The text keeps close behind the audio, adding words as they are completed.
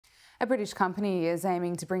A British company is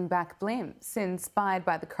aiming to bring back blimps. Inspired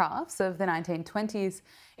by the crafts of the 1920s,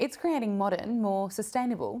 it's creating modern, more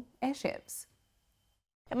sustainable airships.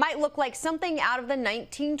 It might look like something out of the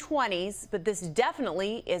 1920s, but this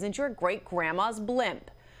definitely isn't your great-grandma's blimp.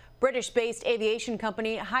 British-based aviation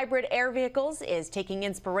company Hybrid Air Vehicles is taking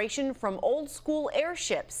inspiration from old-school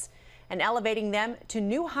airships and elevating them to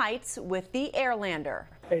new heights with the Airlander.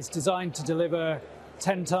 It's designed to deliver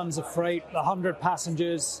 10 tons of freight, 100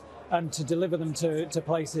 passengers, and to deliver them to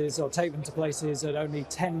places or take them to places at only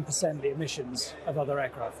 10% the emissions of other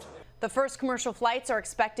aircraft. The first commercial flights are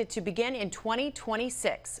expected to begin in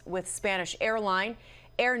 2026, with Spanish airline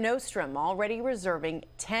Air Nostrum already reserving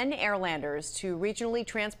 10 Airlanders to regionally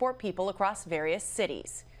transport people across various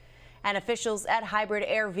cities. And officials at Hybrid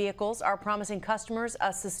Air Vehicles are promising customers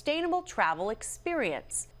a sustainable travel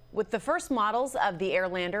experience, with the first models of the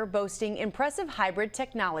Airlander boasting impressive hybrid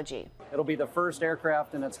technology. It'll be the first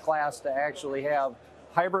aircraft in its class to actually have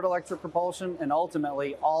hybrid electric propulsion and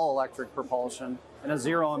ultimately all electric propulsion in a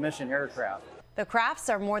zero-emission aircraft. The crafts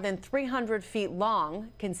are more than 300 feet long,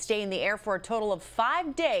 can stay in the air for a total of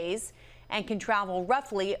 5 days, and can travel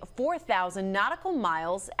roughly 4,000 nautical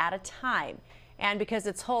miles at a time. And because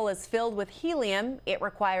its hull is filled with helium, it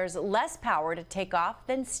requires less power to take off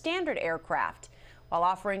than standard aircraft, while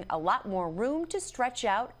offering a lot more room to stretch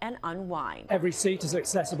out and unwind. Every seat is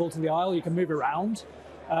accessible to the aisle. You can move around.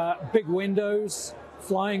 Big windows,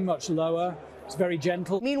 flying much lower. It's very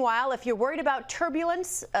gentle. Meanwhile, if you're worried about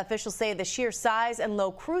turbulence, officials say the sheer size and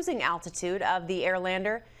low cruising altitude of the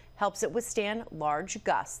Airlander helps it withstand large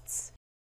gusts.